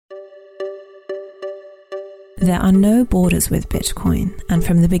There are no borders with Bitcoin, and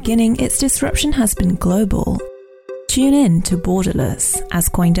from the beginning, its disruption has been global. Tune in to Borderless as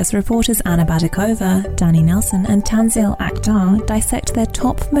CoinDesk reporters Anna Badakova, Danny Nelson, and Tanzil Akhtar dissect their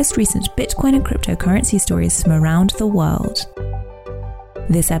top, most recent Bitcoin and cryptocurrency stories from around the world.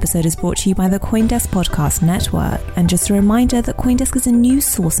 This episode is brought to you by the CoinDesk Podcast Network, and just a reminder that CoinDesk is a news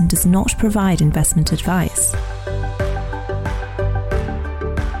source and does not provide investment advice.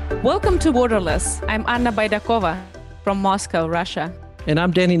 Welcome to Borderless. I'm Anna Baydakova from Moscow, Russia. And I'm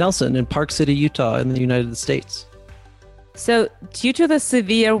Danny Nelson in Park City, Utah in the United States. So, due to the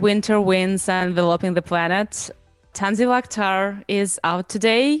severe winter winds enveloping the planet, Tanzil Akhtar is out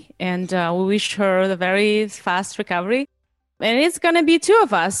today, and we wish her a very fast recovery. And it's going to be two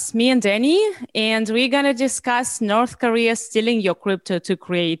of us, me and Danny, and we're going to discuss North Korea stealing your crypto to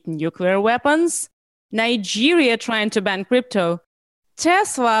create nuclear weapons, Nigeria trying to ban crypto,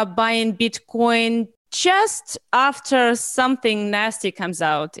 Tesla buying Bitcoin just after something nasty comes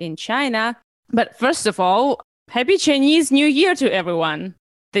out in China. But first of all, Happy Chinese New Year to everyone.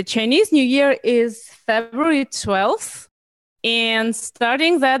 The Chinese New Year is February 12th. And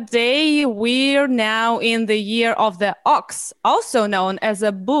starting that day, we're now in the year of the ox, also known as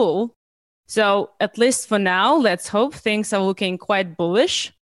a bull. So at least for now, let's hope things are looking quite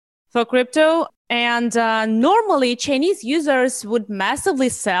bullish for crypto. And normally, Chinese users would massively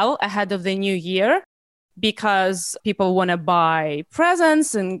sell ahead of the new year because people want to buy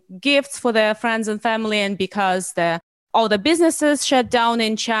presents and gifts for their friends and family, and because all the businesses shut down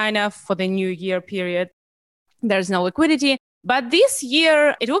in China for the new year period. There's no liquidity. But this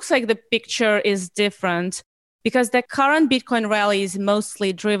year, it looks like the picture is different because the current Bitcoin rally is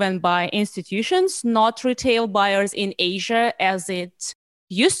mostly driven by institutions, not retail buyers in Asia as it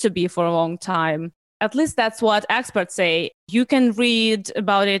used to be for a long time. At least that's what experts say. You can read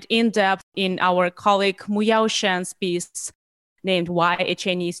about it in depth in our colleague Mu Yaoshan's piece named Why a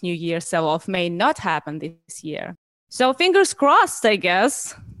Chinese New Year Sell-Off May Not Happen This Year. So fingers crossed, I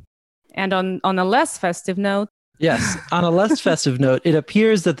guess. And on a less festive note. Yes, on a less festive note, it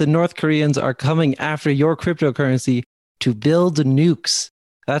appears that the North Koreans are coming after your cryptocurrency to build nukes.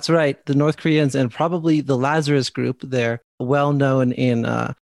 That's right, the North Koreans and probably the Lazarus Group, they're well known in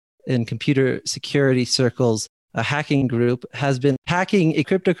computer security circles, a hacking group, has been hacking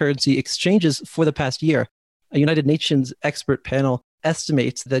cryptocurrency exchanges for the past year. A United Nations expert panel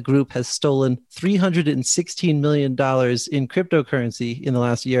estimates the group has stolen $316 million in cryptocurrency in the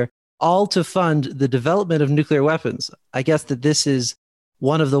last year, all to fund the development of nuclear weapons. I guess that this is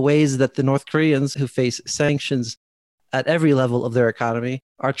one of the ways that the North Koreans, who face sanctions at every level of their economy,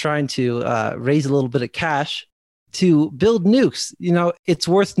 are trying to raise a little bit of cash to build nukes. You know, it's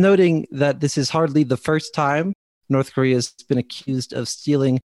worth noting that this is hardly the first time North Korea has been accused of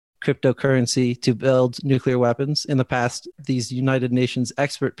stealing cryptocurrency to build nuclear weapons. In the past, these United Nations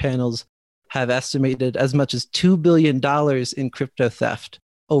expert panels have estimated as much as $2 billion in crypto theft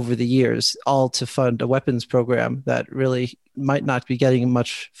over the years, all to fund a weapons program that really might not be getting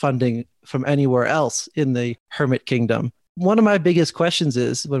much funding from anywhere else in the Hermit Kingdom. One of my biggest questions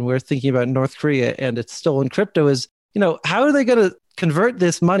is, when we're thinking about North Korea and its stolen crypto, is, how are they going to convert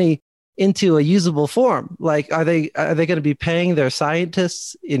this money into a usable form? Like, are they going to be paying their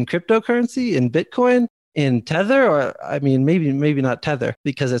scientists in cryptocurrency, in Bitcoin, in Tether? Or, I mean, maybe not Tether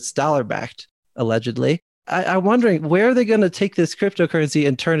because it's dollar-backed, allegedly. I'm wondering, where are they going to take this cryptocurrency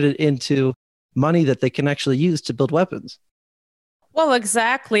and turn it into money that they can actually use to build weapons? Well,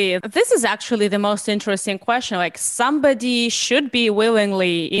 exactly. This is actually the most interesting question. Like, somebody should be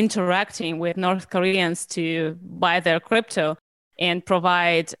willingly interacting with North Koreans to buy their crypto and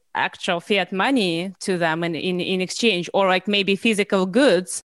provide actual fiat money to them in exchange, or like maybe physical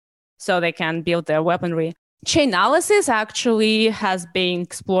goods so they can build their weaponry. Chainalysis actually has been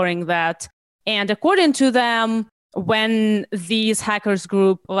exploring that. And according to them, when these hackers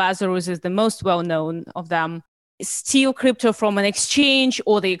group, Lazarus is the most well-known of them, steal crypto from an exchange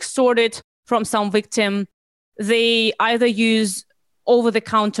or they extort it from some victim, they either use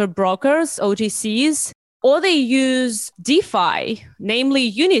over-the-counter brokers, OTCs, or they use DeFi,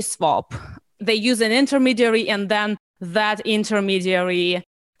 namely Uniswap. They use an intermediary, and then that intermediary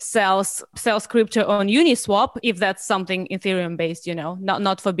sells crypto on Uniswap, if that's something Ethereum-based,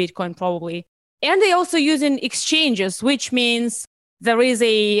 not for Bitcoin probably. And they also use in exchanges, which means there is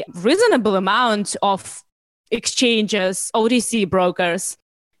a reasonable amount of exchanges, OTC brokers,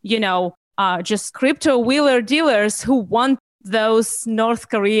 just crypto wheeler dealers who want those North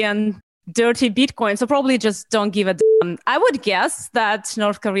Korean dirty Bitcoin. So probably just don't give a damn. I would guess that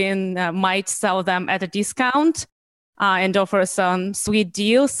North Korean might sell them at a discount and offer some sweet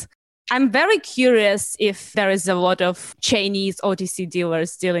deals. I'm very curious if there is a lot of Chinese OTC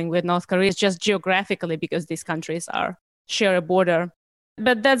dealers dealing with North Korea, just geographically, because these countries share a border.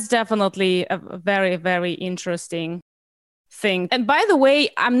 But that's definitely a very, very interesting thing. And by the way,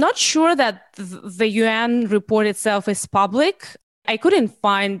 I'm not sure that the UN report itself is public. I couldn't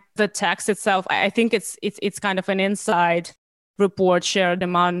find the text itself. I think it's kind of an inside report shared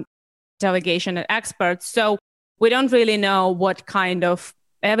among delegation and experts. So we don't really know what kind of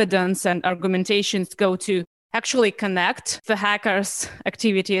evidence and argumentations go to actually connect the hackers'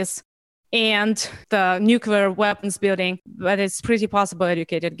 activities and the nuclear weapons building, but it's pretty possible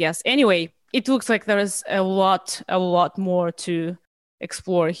educated guess. Anyway, it looks like there is a lot more to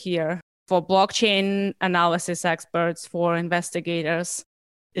explore here for blockchain analysis experts, for investigators.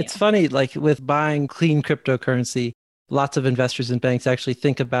 It's funny, like with buying clean cryptocurrency, lots of investors and banks actually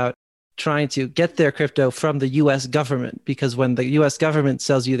think about trying to get their crypto from the US government, because when the US government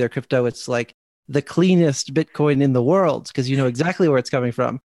sells you their crypto, it's like the cleanest Bitcoin in the world because you know exactly where it's coming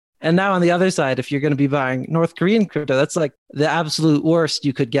from. And now on the other side, if you're going to be buying North Korean crypto, that's like the absolute worst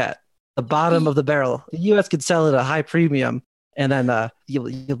you could get, the bottom of the barrel. The US could sell it at a high premium, and then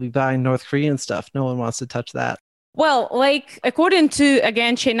you'll be buying North Korean stuff. No one wants to touch that. Well, like according to,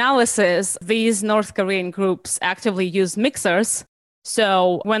 again, Chainalysis, these North Korean groups actively use mixers.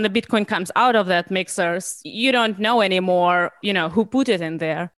 So when the Bitcoin comes out of that mixers, you don't know anymore, who put it in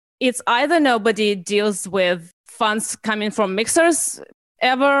there. It's either nobody deals with funds coming from mixers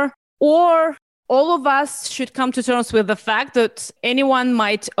ever, or all of us should come to terms with the fact that anyone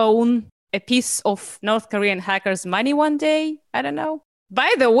might own a piece of North Korean hackers' money one day. I don't know.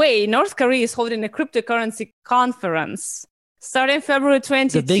 By the way, North Korea is holding a cryptocurrency conference starting February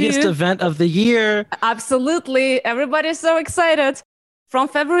 22. The biggest event of the year. Absolutely. Everybody's so excited. From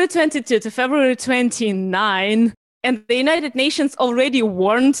February 22 to February 29. And the United Nations already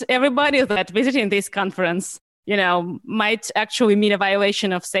warned everybody that visiting this conference, might actually mean a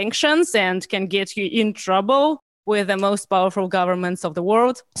violation of sanctions and can get you in trouble with the most powerful governments of the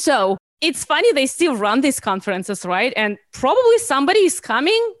world. So it's funny they still run these conferences, right? And probably somebody is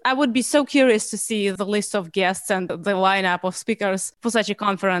coming. I would be so curious to see the list of guests and the lineup of speakers for such a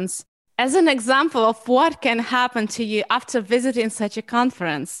conference. As an example of what can happen to you after visiting such a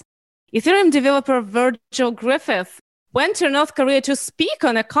conference, Ethereum developer Virgil Griffith went to North Korea to speak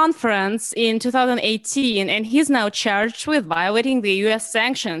on a conference in 2018, and he's now charged with violating the US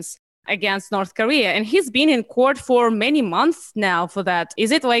sanctions against North Korea. And he's been in court for many months now for that.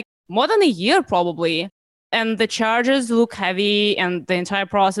 Is it like more than a year probably? And the charges look heavy, and the entire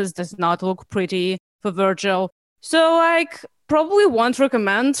process does not look pretty for Virgil. So probably won't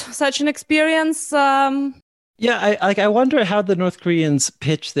recommend such an experience. Yeah, I wonder how the North Koreans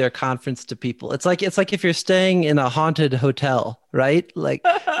pitch their conference to people. It's like if you're staying in a haunted hotel, right? Like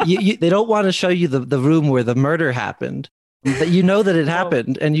they don't want to show you the room where the murder happened, but you know that it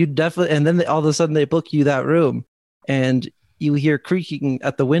happened, and you definitely, and then all of a sudden they book you that room, and you hear creaking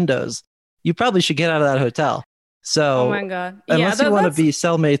at the windows. You probably should get out of that hotel. So, oh my God, unless you want to be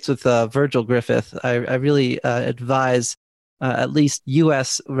cellmates with Virgil Griffith, I really advise at least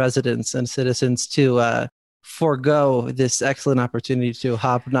U.S. residents and citizens to forego this excellent opportunity to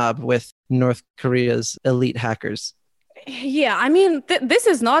hobnob with North Korea's elite hackers. Yeah, I mean, this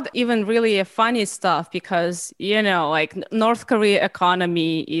is not even really a funny stuff because, North Korea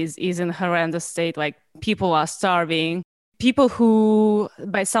economy is in a horrendous state. Like, people are starving. People who,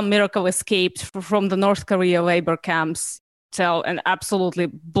 by some miracle, escaped from the North Korea labor camps tell an absolutely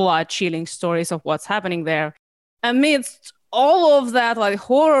blood-chilling stories of what's happening there. Amidst all of that, like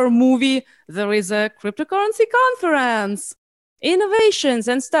horror movie, there is a cryptocurrency conference, innovations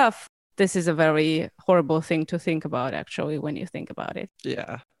and stuff. This is a very horrible thing to think about, actually, when you think about it.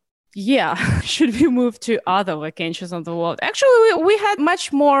 Yeah. Yeah. Should we move to other locations of the world? Actually, we had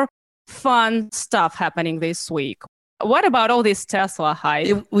much more fun stuff happening this week. What about all this Tesla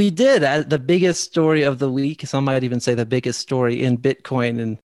hype? We did. The biggest story of the week, some might even say the biggest story in Bitcoin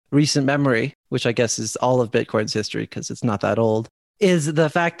in recent memory, which I guess is all of Bitcoin's history because it's not that old, is the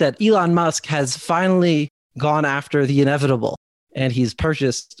fact that Elon Musk has finally gone after the inevitable, and he's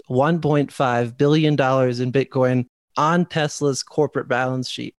purchased $1.5 billion in Bitcoin on Tesla's corporate balance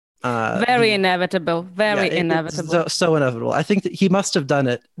sheet. Very inevitable. Inevitable. So inevitable. I think that he must have done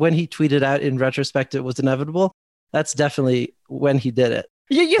it when he tweeted out in retrospect it was inevitable. That's definitely when he did it.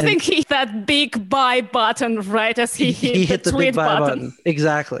 You think he hit that big buy button right as he hit the tweet big buy button.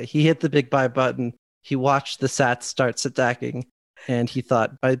 Exactly. He hit the big buy button. He watched the sats start stacking, and he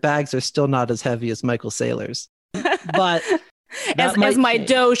thought, my bags are still not as heavy as Michael Saylor's. But as my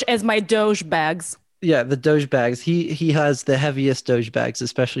Doge bags. Yeah, the Doge bags. He has the heaviest Doge bags,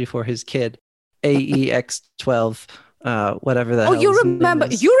 especially for his kid, AEX12, whatever the Oh, hell his name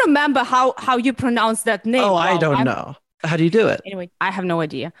is. you remember how you pronounce that name? Oh, I Wow, don't know. How do you do it? Anyway, I have no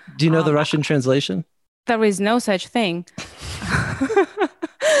idea. Do you know the Russian translation? There is no such thing.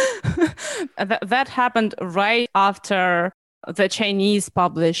 That happened right after the Chinese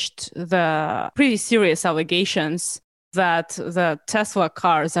published the pretty serious allegations that the Tesla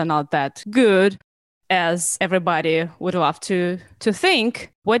cars are not that good as everybody would love to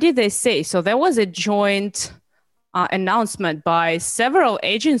think. What did they say? So there was a joint announcement by several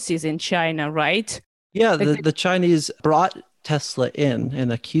agencies in China, right? Yeah, the Chinese brought Tesla in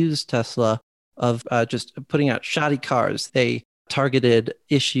and accused Tesla of just putting out shoddy cars. They targeted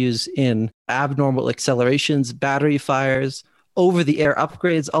issues in abnormal accelerations, battery fires, over-the-air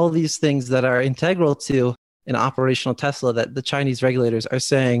upgrades, all these things that are integral to an operational Tesla that the Chinese regulators are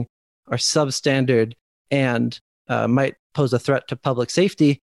saying are substandard and might pose a threat to public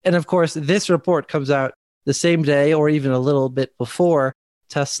safety. And of course, this report comes out the same day or even a little bit before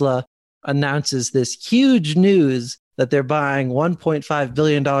Tesla announces this huge news that they're buying $1.5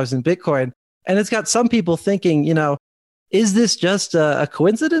 billion in Bitcoin. And it's got some people thinking, is this just a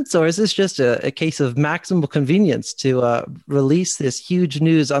coincidence, or is this just a case of maximal convenience to release this huge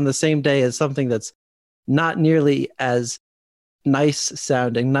news on the same day as something that's not nearly as nice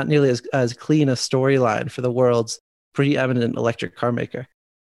sounding, not nearly as clean a storyline for the world's preeminent electric car maker?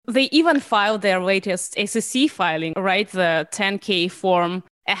 They even filed their latest SEC filing, right? The 10K form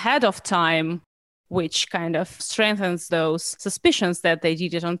ahead of time, which kind of strengthens those suspicions that they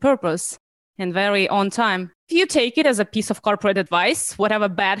did it on purpose and very on time. If you take it as a piece of corporate advice, whatever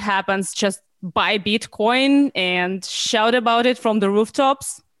bad happens, just buy Bitcoin and shout about it from the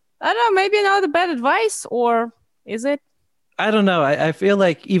rooftops. I don't know, maybe not a bad advice, or is it? I don't know. I feel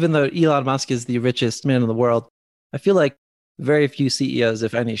like even though Elon Musk is the richest man in the world, I feel like very few CEOs,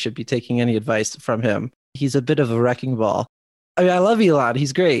 if any, should be taking any advice from him. He's a bit of a wrecking ball. I mean, I love Elon.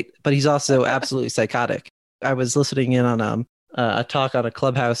 He's great, but he's also absolutely psychotic. I was listening in on a talk on a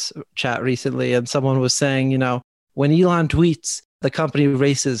Clubhouse chat recently, and someone was saying, when Elon tweets, the company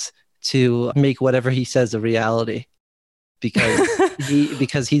races to make whatever he says a reality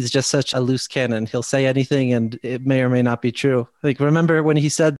because he's just such a loose cannon. He'll say anything and it may or may not be true. Like, remember when he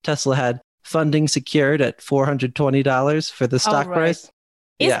said Tesla had funding secured at $420 for the stock price?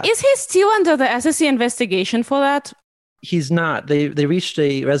 Is he still under the SEC investigation for that? He's not. They reached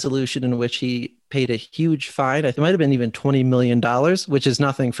a resolution in which he paid a huge fine. It might have been even $20 million, which is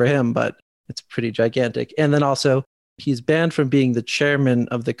nothing for him, but it's pretty gigantic. And then also, he's banned from being the chairman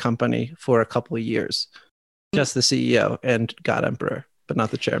of the company for a couple of years. Just the CEO and God Emperor, but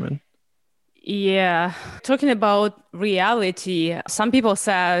not the chairman. Yeah. Talking about reality, some people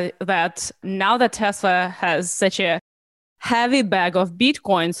say that now that Tesla has such a heavy bag of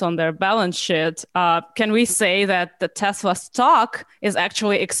Bitcoins on their balance sheet, can we say that the Tesla stock is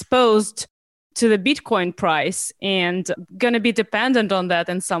actually exposed to the Bitcoin price and going to be dependent on that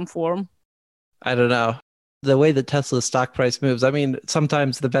in some form? I don't know. The way that Tesla's stock price moves, I mean,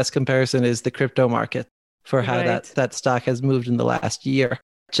 sometimes the best comparison is the crypto market for how that stock has moved in the last year.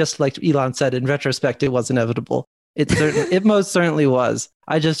 Just like Elon said, in retrospect, it was inevitable. It most certainly was.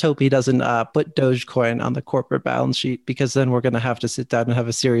 I just hope he doesn't put Dogecoin on the corporate balance sheet, because then we're going to have to sit down and have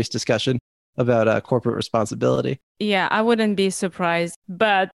a serious discussion about corporate responsibility. Yeah, I wouldn't be surprised.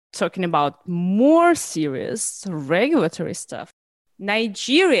 But talking about more serious regulatory stuff,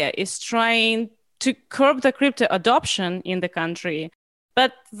 Nigeria is trying to curb the crypto adoption in the country,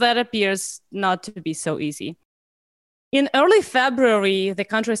 but that appears not to be so easy. In early February, the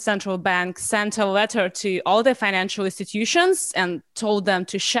country's central bank sent a letter to all the financial institutions and told them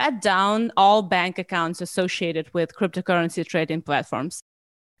to shut down all bank accounts associated with cryptocurrency trading platforms.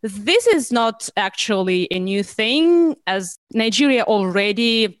 This is not actually a new thing, as Nigeria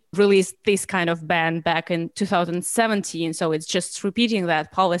already released this kind of ban back in 2017, so it's just repeating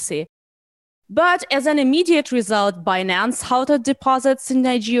that policy. But as an immediate result, Binance halted deposits in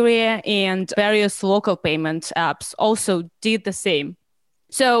Nigeria, and various local payment apps also did the same.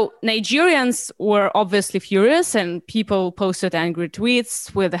 So Nigerians were obviously furious, and people posted angry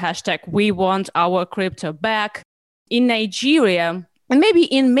tweets with the hashtag "We want our crypto back." In Nigeria, and maybe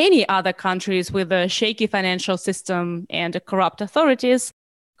in many other countries with a shaky financial system and corrupt authorities,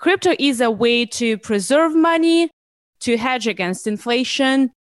 crypto is a way to preserve money, to hedge against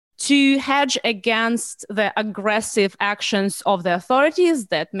inflation, to hedge against the aggressive actions of the authorities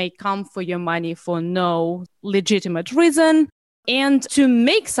that may come for your money for no legitimate reason. and to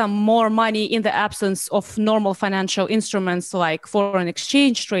make some more money in the absence of normal financial instruments like foreign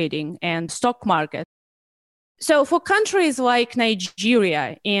exchange trading and stock market. So for countries like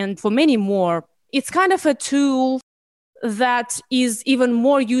Nigeria and for many more, it's kind of a tool that is even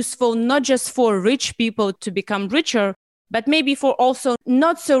more useful, not just for rich people to become richer, but maybe for also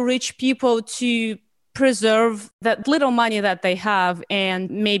not so rich people to preserve that little money that they have and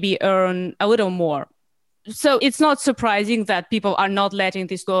maybe earn a little more. So it's not surprising that people are not letting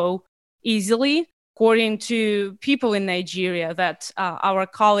this go easily. According to people in Nigeria that our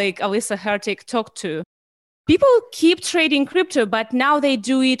colleague Alyssa Hertig talked to, people keep trading crypto, but now they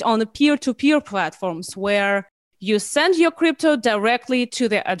do it on the peer-to-peer platforms where you send your crypto directly to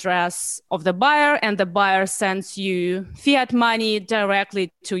the address of the buyer, and the buyer sends you fiat money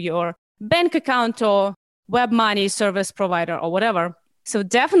directly to your bank account or web money service provider or whatever. So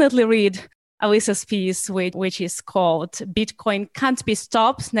definitely read Alyssa's piece, which is called Bitcoin Can't Be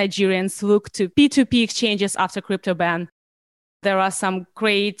Stopped. Nigerians Look to P2P Exchanges After Crypto Ban. There are some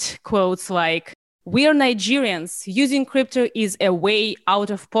great quotes like, "We are Nigerians. Using crypto is a way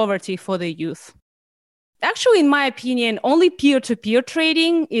out of poverty for the youth." Actually, in my opinion, only peer-to-peer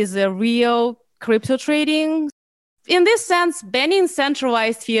trading is a real crypto trading. In this sense, banning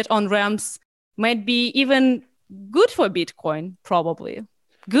centralized fiat on-ramps might be even good for Bitcoin, probably.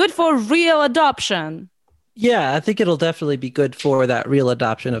 Good for real adoption. Yeah, I think it'll definitely be good for that real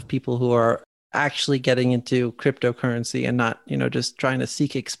adoption of people who are actually getting into cryptocurrency and not, just trying to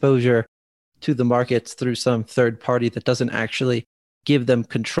seek exposure to the markets through some third party that doesn't actually give them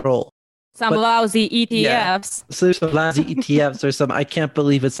control. Some lousy ETFs. Yeah. So there's some lousy ETFs or some, I can't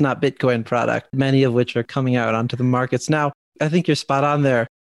believe it's not Bitcoin product, many of which are coming out onto the markets. Now, I think you're spot on there.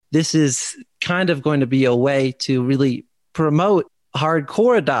 This is kind of going to be a way to really promote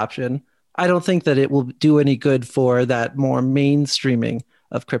hardcore adoption. I don't think that it will do any good for that more mainstreaming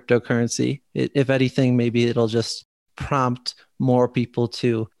of cryptocurrency. If anything, maybe it'll just prompt more people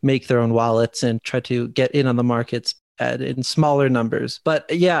to make their own wallets and try to get in on the markets in smaller numbers.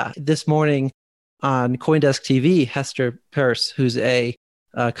 But yeah, this morning on CoinDesk TV, Hester Peirce, who's a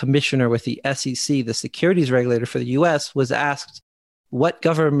commissioner with the SEC, the securities regulator for the US, was asked what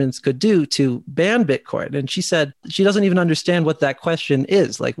governments could do to ban Bitcoin. And she said she doesn't even understand what that question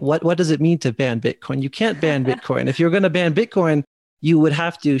is. Like, what does it mean to ban Bitcoin? You can't ban Bitcoin. If you're going to ban Bitcoin, you would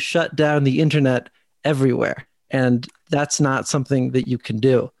have to shut down the internet everywhere. And that's not something that you can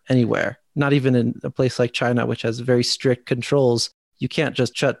do anywhere. Not even in a place like China, which has very strict controls. You can't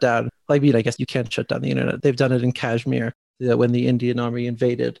just shut down. I guess you can't shut down the internet. They've done it in Kashmir when the Indian army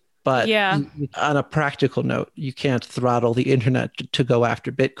invaded. But on a practical note, you can't throttle the internet to go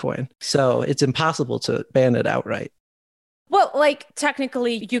after Bitcoin. So it's impossible to ban it outright. Well,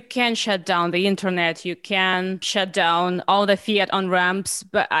 technically, you can shut down the internet. You can shut down all the fiat on-ramps.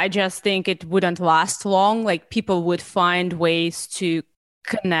 But I just think it wouldn't last long. People would find ways to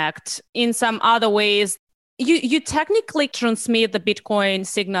connect in some other ways. You technically transmit the Bitcoin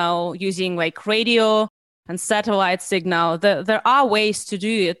signal using radio and satellite signal. There are ways to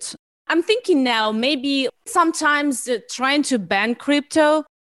do it. I'm thinking now maybe sometimes trying to ban crypto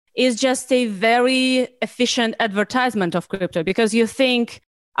is just a very efficient advertisement of crypto, because you think,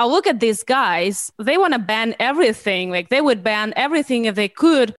 oh, look at these guys. They want to ban everything. They would ban everything if they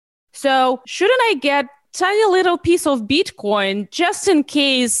could. So shouldn't I get tiny little piece of Bitcoin just in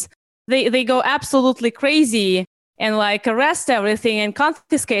case they go absolutely crazy and arrest everything and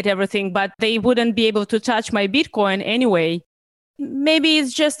confiscate everything, but they wouldn't be able to touch my Bitcoin anyway? Maybe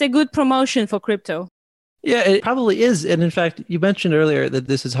it's just a good promotion for crypto. Yeah, it probably is. And in fact, you mentioned earlier that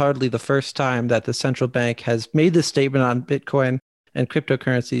this is hardly the first time that the central bank has made this statement on Bitcoin and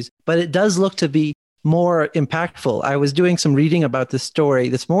cryptocurrencies, but it does look to be more impactful. I was doing some reading about this story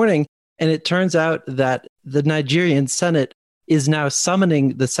this morning, and it turns out that the Nigerian Senate is now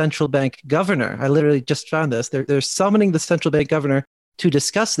summoning the central bank governor. I literally just found this. They're summoning the central bank governor to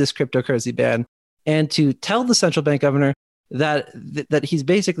discuss this cryptocurrency ban and to tell the central bank governor that he's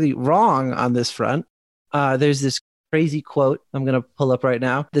basically wrong on this front. There's this crazy quote I'm going to pull up right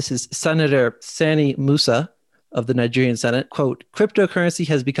now. This is Senator Sani Musa of the Nigerian Senate. Quote, "Cryptocurrency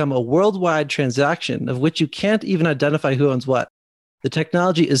has become a worldwide transaction of which you can't even identify who owns what. The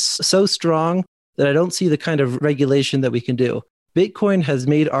technology is so strong that I don't see the kind of regulation that we can do. Bitcoin has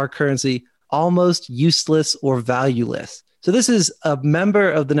made our currency almost useless or valueless." So this is a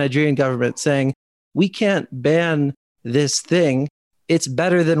member of the Nigerian government saying, we can't ban this thing. It's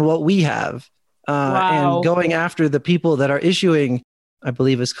better than what we have. Wow. And going after the people that are issuing, I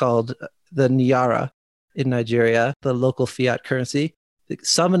believe it's called the Naira in Nigeria, the local fiat currency,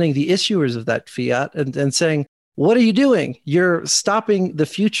 summoning the issuers of that fiat and saying, what are you doing? You're stopping the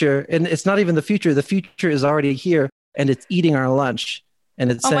future. And it's not even the future. The future is already here and it's eating our lunch.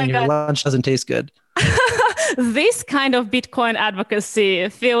 And it's saying your lunch doesn't taste good. This kind of Bitcoin advocacy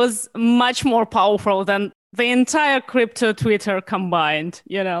feels much more powerful than the entire crypto Twitter combined,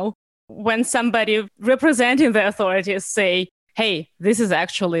 you know? When somebody representing the authorities say, hey, this is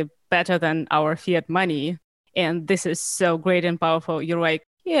actually better than our fiat money, and this is so great and powerful, you're like,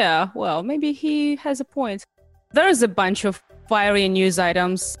 yeah, well, maybe he has a point. There's a bunch of fiery news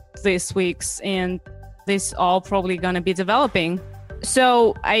items this week, and this all probably going to be developing.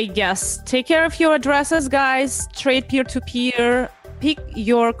 So I guess take care of your addresses, guys. Trade peer-to-peer. Pick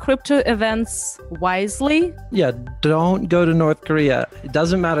your crypto events wisely. Yeah, don't go to North Korea. It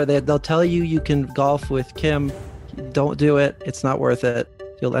doesn't matter. They'll tell you you can golf with Kim. Don't do it. It's not worth it.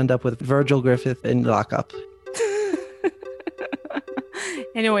 You'll end up with Virgil Griffith in lockup.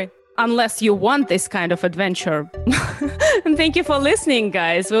 Anyway, unless you want this kind of adventure. And thank you for listening,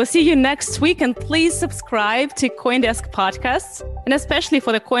 guys. We'll see you next week. And please subscribe to CoinDesk podcasts, and especially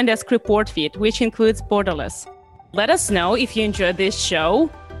for the CoinDesk report feed, which includes Borderless. Let us know if you enjoyed this show.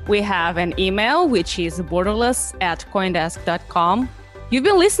 We have an email, which is borderless@coindesk.com. You've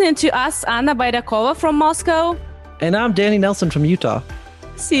been listening to us, Anna Baydakova from Moscow. And I'm Danny Nelson from Utah.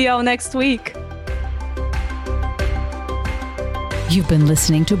 See y'all next week. You've been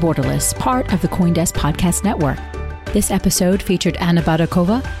listening to Borderless, part of the CoinDesk Podcast Network. This episode featured Anna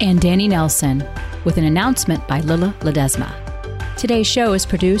Baydakova and Danny Nelson, with an announcement by Lila Ledesma. Today's show is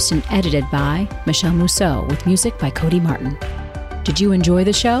produced and edited by Michelle Mousseau, with music by Cody Martin. Did you enjoy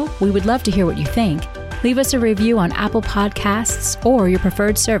the show? We would love to hear what you think. Leave us a review on Apple Podcasts or your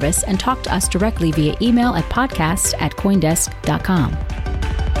preferred service, and talk to us directly via email at podcasts@coindesk.com.